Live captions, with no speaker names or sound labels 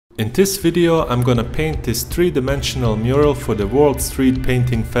In this video I'm gonna paint this three-dimensional mural for the World Street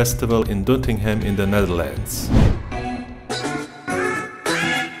Painting Festival in Doetinchem in the Netherlands.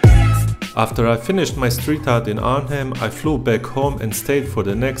 After I finished my street art in Arnhem, I flew back home and stayed for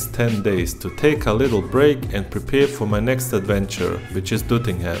the next 10 days to take a little break and prepare for my next adventure, which is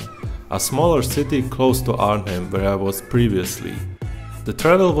Doetinchem, a smaller city close to Arnhem where I was previously. The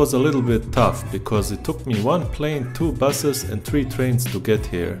travel was a little bit tough because it took me 1 plane, 2 buses and 3 trains to get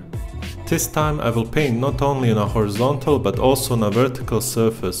here. This time I will paint not only on a horizontal but also on a vertical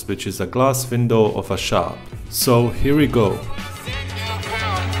surface, which is a glass window of a shop. So here we go.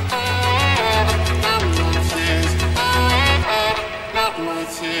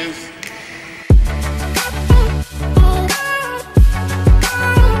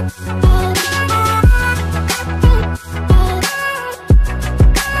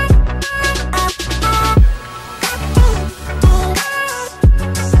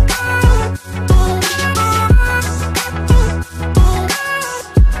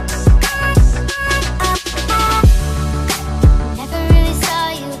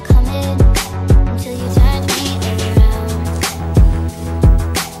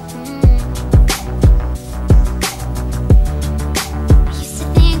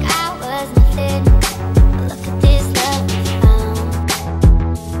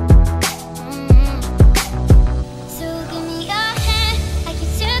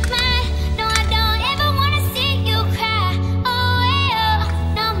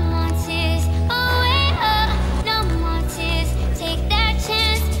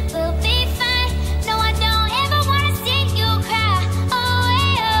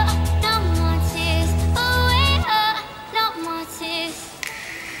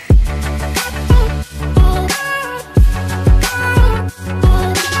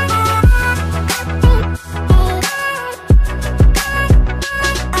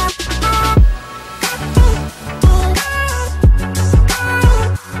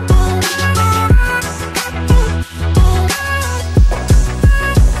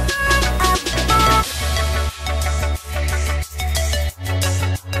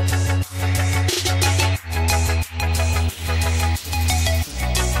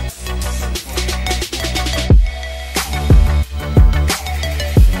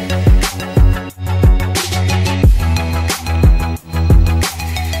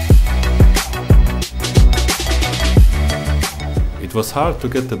 It was hard to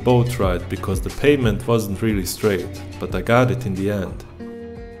get the boat right because the pavement wasn't really straight, but I got it in the end.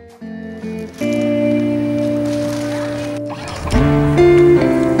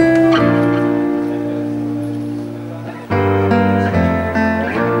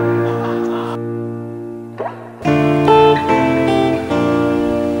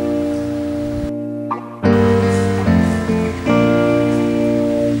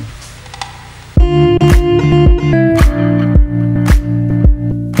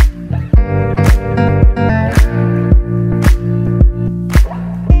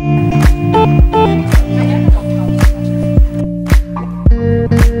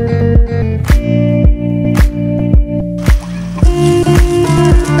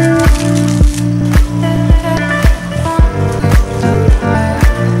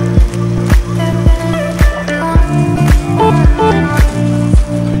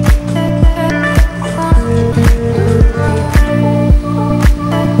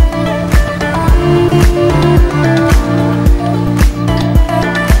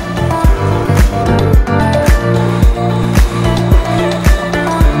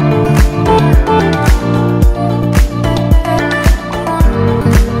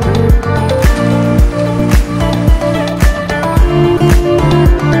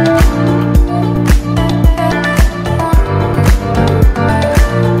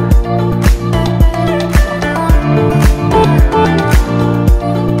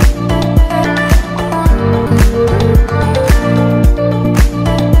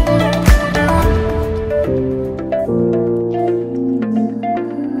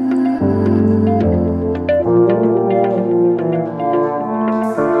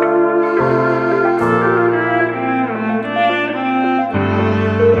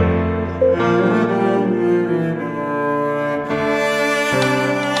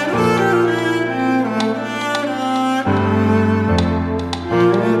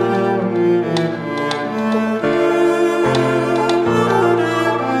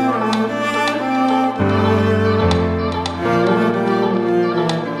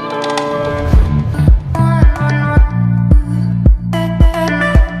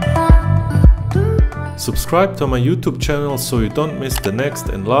 Subscribe to my YouTube channel so you don't miss the next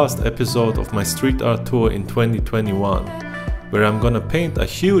and last episode of my street art tour in 2021. where I'm gonna paint a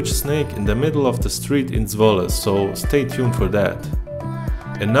huge snake in the middle of the street in Zwolle, so stay tuned for that.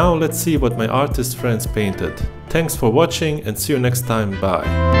 And now let's see what my artist friends painted. Thanks for watching and see you next time,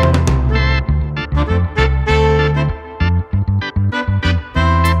 bye.